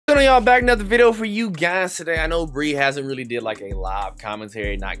morning, y'all. Back another video for you guys today. I know Bree hasn't really did like a live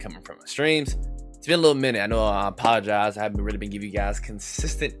commentary, not coming from my streams. It's been a little minute. I know, I apologize. I haven't really been giving you guys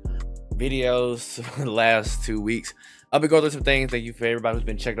consistent videos for the last 2 weeks. I'll be going through some things. Thank you for everybody who's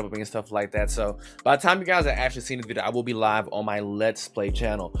been checking up and stuff like that. So by the time you guys are actually seeing this video, I will be live on my Let's Play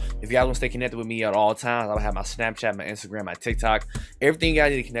channel. If you guys want to stay connected with me at all times, I'll have my Snapchat, my Instagram, my TikTok. Everything you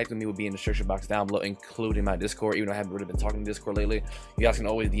guys need to connect with me will be in the description box down below, including my Discord. Even though I haven't really been talking to Discord lately, you guys can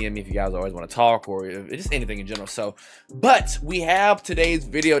always DM me if you guys always want to talk or just anything in general. So, but we have today's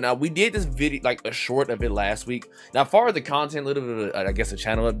video. Now, we did this video, like a short of it last week. Now, as far as the content, a little bit of, I guess, a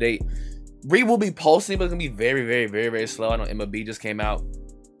channel update. Bree will be posting, but it's gonna be very slow. I know MLB just came out,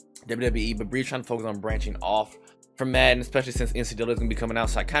 WWE, but Bree's trying to focus on branching off from Madden, especially since NCAA is gonna be coming out.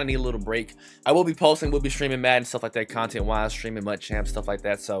 So I kind of need a little break. I will be posting, we'll be streaming Madden, stuff like that, content wise, streaming Mud Champ, stuff like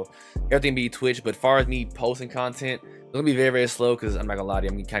that. So everything be Twitch. But as far as me posting content, it's gonna be very slow because I'm not gonna lie to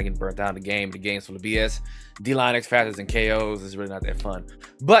you, I'm kind of getting burnt out of the game. The game's full of BS. D-line X factors and KOs is really not that fun.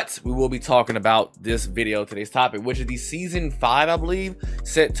 But we will be talking about this video, today's topic, which is the season 5, I believe,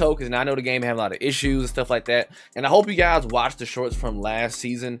 set tokens. And I know the game had a lot of issues and stuff like that. And I hope you guys watched the shorts from last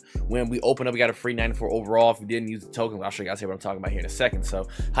season when we opened up. We got a free 94 overall. If you didn't use the tokens, I'll show you guys here what I'm talking about here in a second. So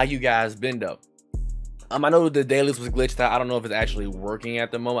how you guys been though? I know the dailies was glitched out. I don't know if it's actually working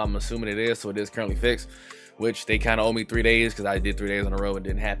at the moment. I'm assuming it is, so it is currently fixed, which they kind of owe me 3 days because I did 3 days in a row and it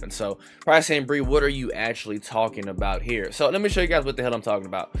didn't happen. So probably saying, Bree, what are you actually talking about here? So let me show you guys what the hell I'm talking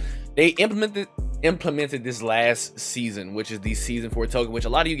about. They implemented this last season, which is the season 4 token, which a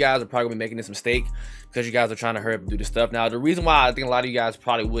lot of you guys are probably gonna be making this mistake because you guys are trying to hurry up and do this stuff. Now, the reason why I think a lot of you guys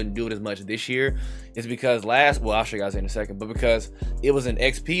probably wouldn't do it as much this year is because well, I'll show you guys in a second, but because it was an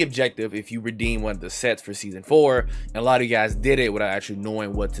XP objective if you redeem one of the sets for season 4, and a lot of you guys did it without actually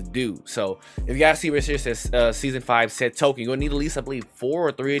knowing what to do. So if you guys see where it says season 5 set token, you're gonna need at least, I believe, 4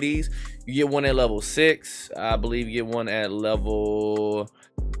 or 3 of these. You get one at level 6, I believe you get one at level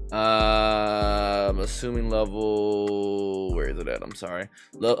I'm assuming level, where is it at? I'm sorry,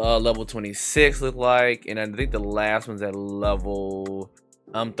 level 26 look like, and I think the last one's at level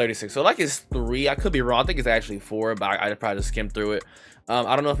 36. So like it's 3. I could be wrong. I think it's actually 4, but I probably just skimmed through it.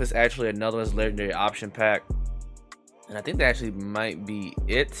 I don't know if it's actually another one's legendary option pack, and I think that actually might be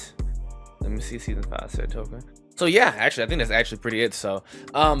it. Let me see, season 5 set token. So yeah, actually, I think that's actually pretty it. So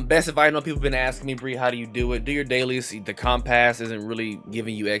best advice. I know people have been asking me, Bree, how do you do it? Do your dailies. The compass isn't really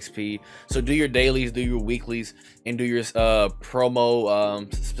giving you XP, so do your dailies, do your weeklies, and do your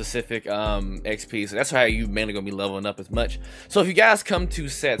promo specific XP. So that's how you mainly gonna be leveling up as much. So if you guys come to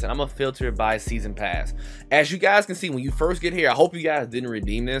sets, and I'm gonna filter it by season pass, as you guys can see when you first get here, I hope you guys didn't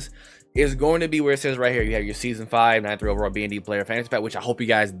redeem this. Is going to be where it says right here, you have your season 5 93 overall BND player fantasy pack, which I hope you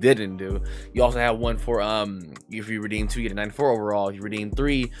guys didn't do. You also have one for if you redeem 2, you get a 94 overall. If you redeem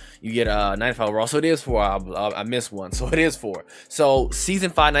 3, you get a 95 overall. So it is 4. I missed one, so it is 4. So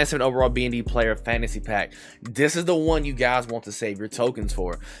season 5 97 overall BND player fantasy pack, this is the one you guys want to save your tokens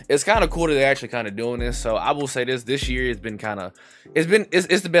for. It's kind of cool that they're actually kind of doing this. So I will say this year has been kind of, it's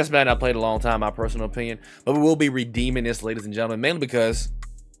the best Madden I played in a long time, my personal opinion. But we will be redeeming this, ladies and gentlemen, mainly because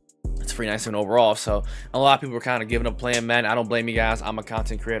it's free 97 overall. So a lot of people are kind of giving up playing Madden. I don't blame you guys. I'm a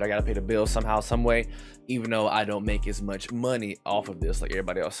content creator. I gotta pay the bills somehow, some way, even though I don't make as much money off of this like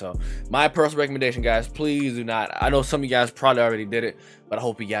everybody else. So my personal recommendation, guys, please do not. I know some of you guys probably already did it, but I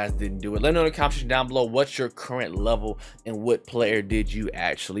hope you guys didn't do it. Let me know in the comment section down below what's your current level and what player did you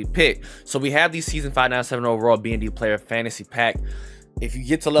actually pick. So we have the season 5 97 overall BND player fantasy pack. If you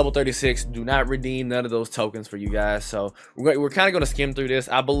get to level 36, do not redeem none of those tokens for you guys. So we're kind of going to skim through this.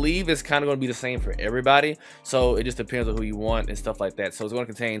 I believe it's kind of going to be the same for everybody. So it just depends on who you want and stuff like that. So it's going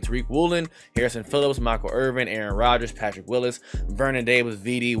to contain Tariq Woolen, Harrison Phillips, Michael Irvin, Aaron Rodgers, Patrick Willis, Vernon Davis,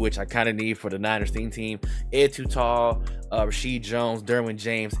 VD, which I kind of need for the Niners theme team, Ed Too Tall, Rashid Jones, Derwin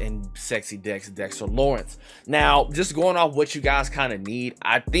James, and Sexy Dexter Lawrence. Now, just going off what you guys kind of need,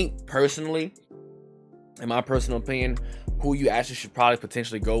 I think personally, in my personal opinion, who you actually should probably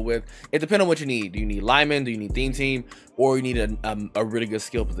potentially go with, it depends on what you need. Do you need linemen? Do you need theme team? Or you need a really good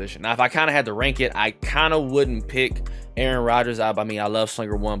skill position? Now, if I kind of had to rank it, I kind of wouldn't pick Aaron Rodgers. I mean, I love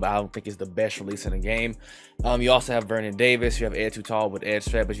Slinger 1, but I don't think it's the best release in the game. You also have Vernon Davis. You have Ed Too Tall with Edge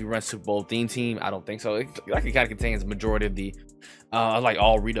Threat, but you run Super Bowl theme team, I don't think so. It kind of contains the majority of the like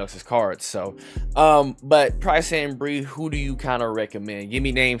all Redux's cards. So but probably saying, Bree, who do you kind of recommend? Give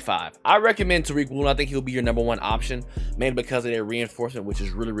me name 5. I recommend Tariq Woolen. I think he'll be your #1 option, mainly because of their reinforcement, which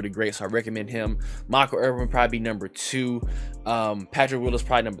is really great. So I recommend him. Michael Irvin probably be #2. Patrick Willis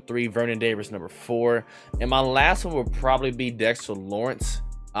probably #3. Vernon Davis #4, and my last one will probably be Dexter Lawrence.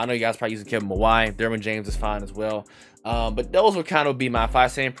 I know you guys probably using Kevin Mawai. Derwin James is fine as well. But those would kind of be my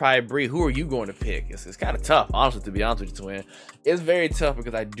 5. Saying probably Bree. Who are you going to pick? It's kind of tough, honestly, to be honest with you, Twin. It's very tough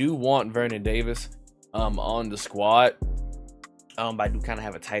because I do want Vernon Davis on the squad. But I do kind of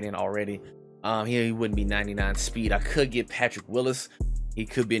have a tight end already. He wouldn't be 99 speed. I could get Patrick Willis. He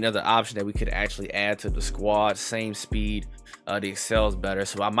could be another option that we could actually add to the squad. Same speed. The excels better.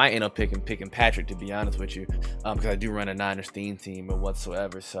 So I might end up picking Patrick, to be honest with you. Because I do run a Niners theme team and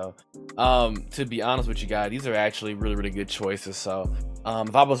whatsoever. So to be honest with you guys, these are actually really, really good choices. So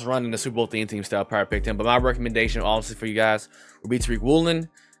if I was running the Super Bowl theme team style, I'd probably picked him. But my recommendation, honestly, for you guys would be Tariq Woolen.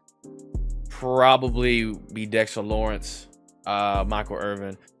 Probably be Dexter Lawrence. Michael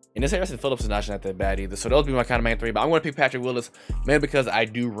Irvin. And this Harrison Phillips is not that bad either. So those would be my kind of main 3. But I'm going to pick Patrick Willis, mainly because I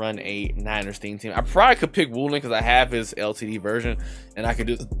do run a Niners theme team. I probably could pick Woolen because I have his LTD version. And I could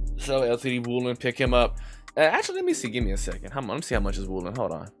do so LTD Woolen, pick him up. Actually, let me see. Give me a second. Let me see how much is Woolen.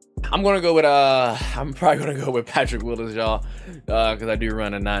 Hold on. I'm going to go with, I'm probably going to go with Patrick Willis, y'all. Because I do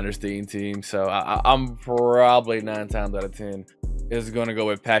run a Niners theme team. So I'm probably 9 times out of 10 is going to go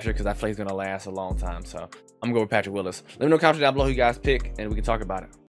with Patrick because I feel he's going to last a long time. So I'm going to go with Patrick Willis. Let me know in the comments down below who you guys pick, and we can talk about it.